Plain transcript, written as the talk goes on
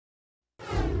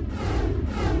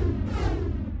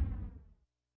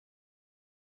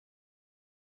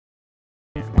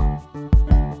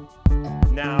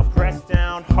Now press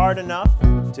down hard enough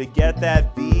to get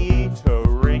that B to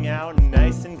ring out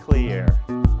nice and clear.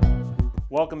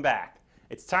 Welcome back.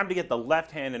 It's time to get the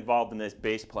left hand involved in this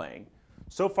bass playing.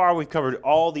 So far we've covered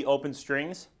all the open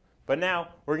strings, but now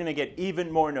we're going to get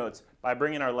even more notes by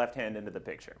bringing our left hand into the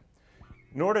picture.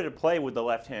 In order to play with the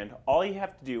left hand, all you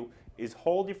have to do is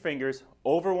hold your fingers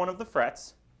over one of the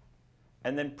frets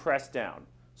and then press down.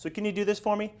 So can you do this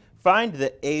for me? Find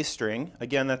the A string,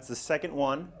 again that's the second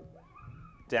one,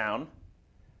 down,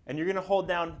 and you're going to hold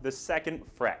down the second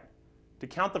fret. To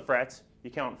count the frets, you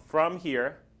count from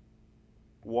here,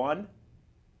 1,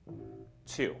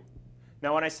 2.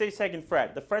 Now when I say second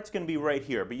fret, the fret's going to be right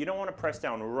here, but you don't want to press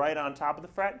down right on top of the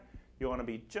fret. You want to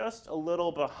be just a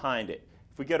little behind it.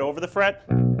 If we get over the fret,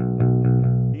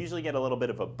 you usually get a little bit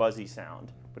of a buzzy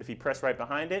sound, but if you press right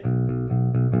behind it,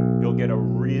 you'll get a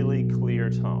really clear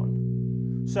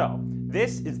tone. So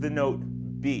this is the note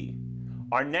B.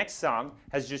 Our next song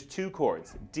has just two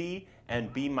chords, D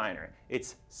and B minor.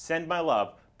 It's Send My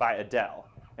Love by Adele.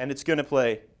 And it's going to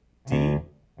play D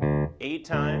 8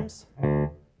 times,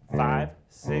 5,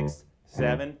 6,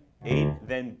 7, 8,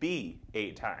 then B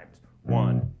 8 times.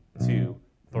 1, 2,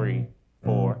 3,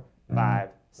 4, 5,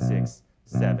 6,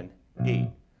 7, 8.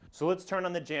 So let's turn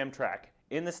on the jam track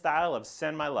in the style of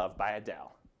Send My Love by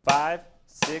Adele. 5,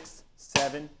 6,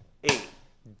 7, 8.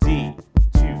 D,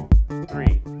 2,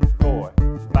 3, 4,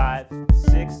 5,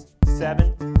 6,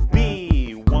 7.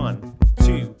 B, 1,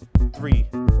 2, 3,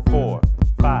 4,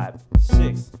 5,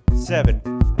 6, 7,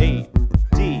 8.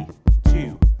 D,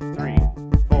 2, 3,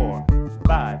 4,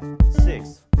 5,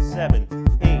 6,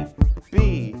 7, 8.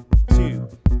 B, 2,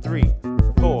 3,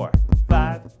 4,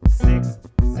 5, 6,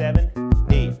 7,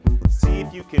 8. See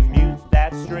if you can mute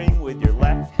that string with your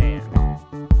left hand.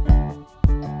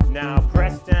 Now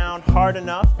press down hard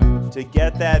enough to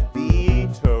get that B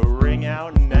to ring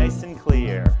out nice and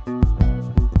clear.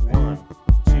 1,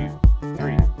 2,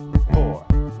 3, 4,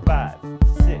 5,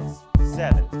 6,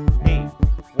 7, 8.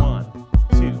 1,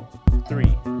 2,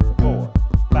 3, 4,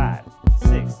 5,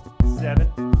 6, 7,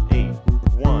 8.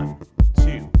 1,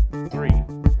 2, 3,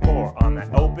 4 on that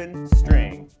open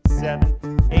string. 7,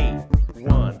 8.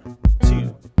 1,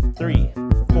 2, 3,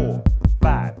 4,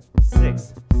 5,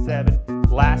 6, 7.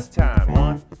 Last time.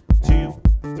 1, 2,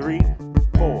 3,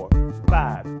 4,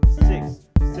 5, 6,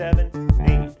 7,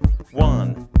 8.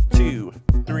 1, 2,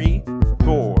 3,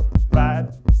 4,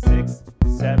 5, 6,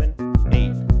 7,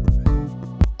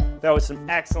 8. That was some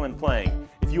excellent playing.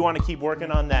 If you want to keep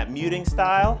working on that muting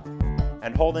style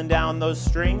and holding down those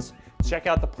strings, check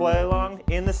out the play along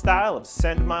in the style of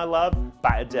Send My Love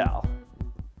by Adele.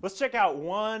 Let's check out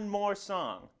one more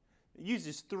song. It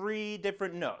uses 3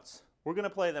 different notes. We're going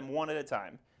to play them one at a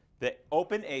time. The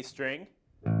open A string,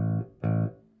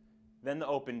 then the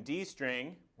open D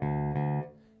string,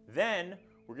 then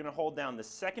we're going to hold down the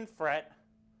second fret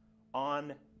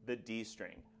on the D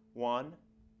string. 1,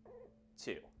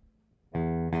 2.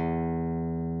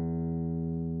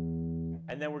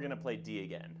 And then we're going to play D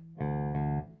again.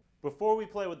 Before we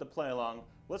play with the play along,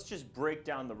 let's just break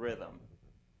down the rhythm.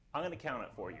 I'm going to count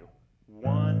it for you.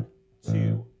 1,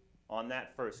 2 on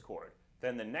that first chord.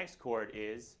 Then the next chord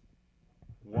is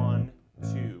 1,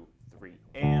 2, 3,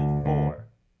 and 4.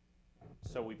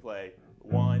 So we play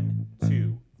 1, 2,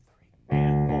 3,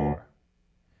 and 4.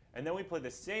 And then we play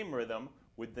the same rhythm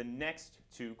with the next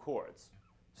 2 chords.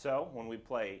 So when we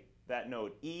play that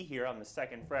note E here on the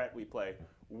second fret, we play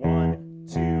 1,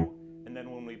 2, and then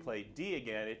when we play D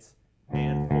again, it's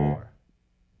and 4.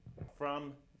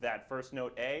 From that first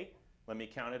note A, let me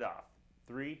count it off.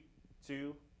 3,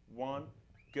 2, 1,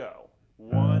 go.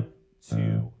 1,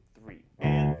 2, 3,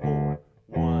 and 4.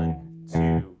 1,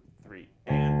 2, 3,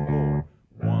 and 4.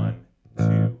 1,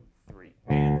 2, 3,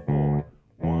 and 4.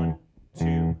 1,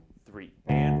 2, 3,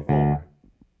 and 4.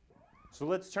 So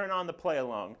let's turn on the play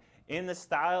along in the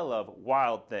style of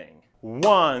Wild Thing.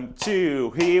 1,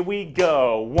 2, here we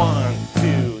go. 1,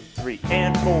 2, 3,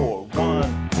 and 4.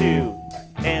 1, 2,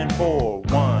 and 4.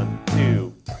 1,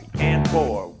 2, 3, and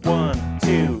 4. 1,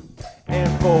 2,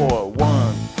 and 4.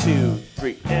 1, 2,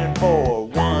 3, and 4.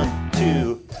 1,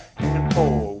 2, and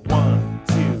 4. 1,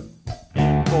 2,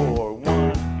 and 4.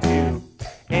 1, 2,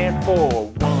 and 4.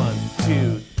 1,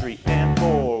 2, 3, and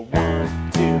 4.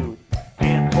 1, 2,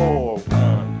 and 4.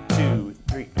 1, 2,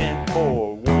 3, and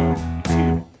 4. 1,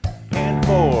 2, and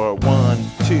 4. 1,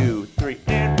 2, 3,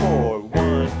 and 4.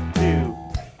 1, 2,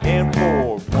 and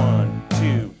 4. 1,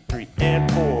 2, 3,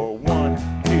 and 4.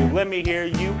 1, 2. Let me hear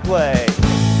you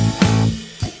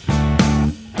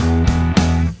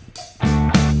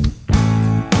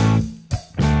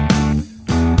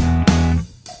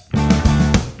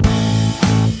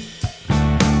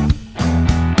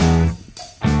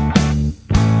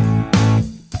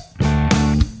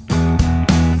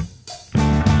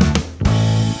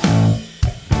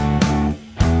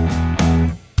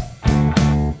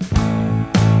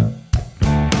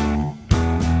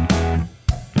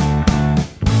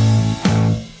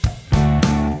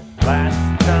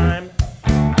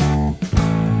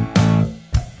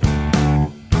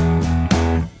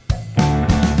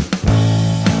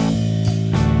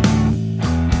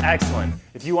Excellent.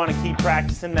 If you want to keep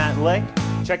practicing that lick,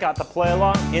 check out the play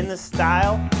along in the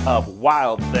style of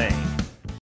Wild Thing.